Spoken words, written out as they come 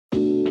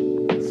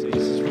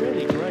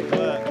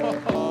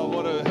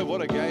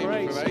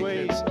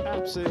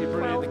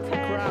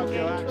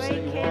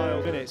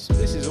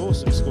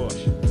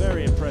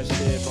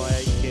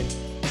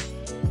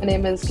My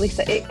name is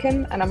Lisa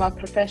Aitken and I'm a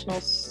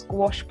professional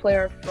squash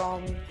player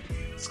from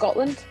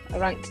Scotland. I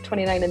ranked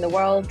 29 in the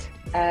world.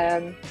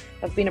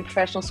 I've been a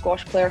professional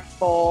squash player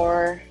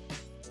for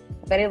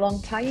a very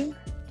long time.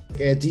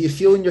 Do you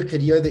feel in your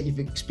career that you've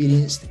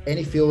experienced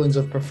any feelings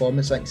of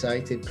performance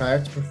anxiety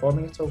prior to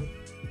performing at all?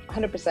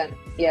 100%.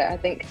 Yeah, I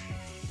think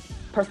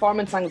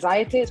performance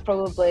anxiety is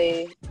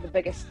probably the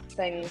biggest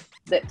thing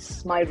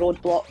that's my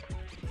roadblock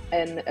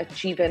in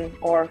achieving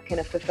or kind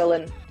of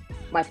fulfilling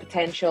my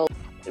potential.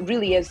 It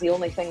really is the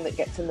only thing that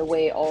gets in the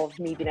way of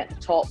me being at the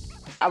top.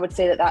 I would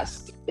say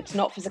it's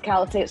not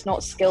physicality, it's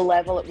not skill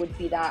level, it would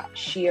be that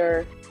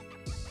sheer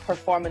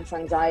performance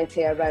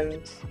anxiety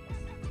around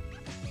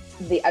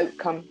the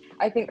outcome.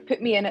 I think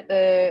put me in at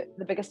the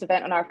biggest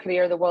event in our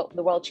career, the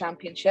World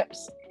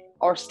Championships,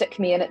 or stick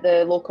me in at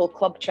the local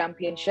club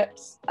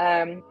championships.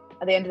 At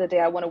the end of the day,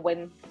 I want to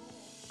win.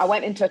 I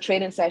went into a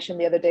training session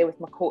the other day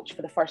with my coach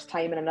for the first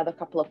time and another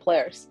couple of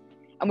players.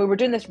 And we were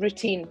doing this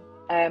routine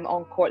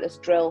on court, this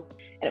drill,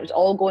 and it was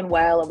all going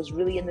well. I was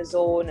really in the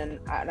zone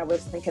and I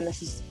was thinking,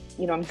 this is,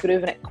 I'm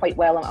grooving it quite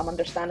well. I'm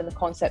understanding the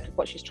concept of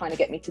what she's trying to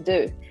get me to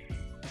do.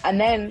 And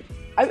then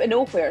out of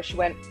nowhere, she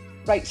went,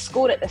 right,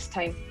 score it this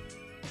time.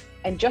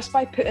 And just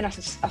by putting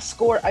a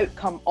score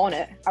outcome on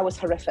it, I was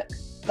horrific.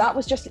 That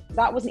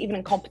wasn't even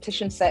in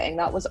competition setting.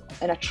 That was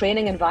in a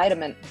training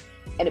environment,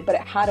 but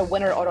it had a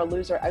winner or a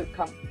loser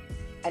outcome.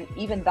 And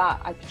even that,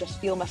 I could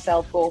just feel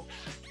myself go,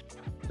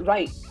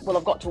 right, well,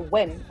 I've got to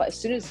win. But as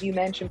soon as you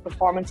mention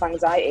performance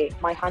anxiety,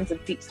 my hands and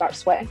feet start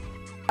sweating.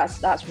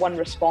 That's one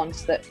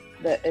response that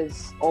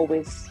is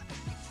always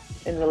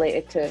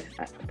related to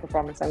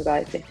performance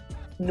anxiety.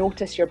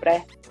 Notice your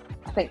breath.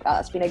 I think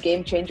that's been a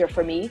game changer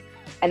for me.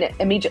 And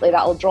immediately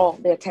that'll draw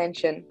the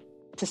attention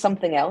to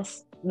something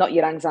else, not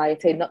your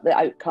anxiety, not the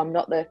outcome,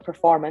 not the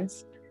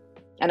performance.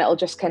 And it'll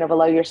just kind of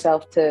allow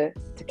yourself to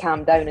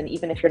calm down. And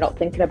even if you're not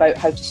thinking about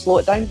how to slow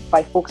it down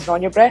by focusing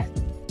on your breath,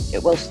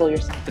 it will slow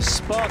yourself. The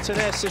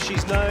Spartaness, as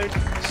she's known,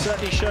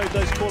 certainly showed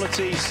those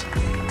qualities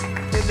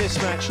in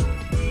this match.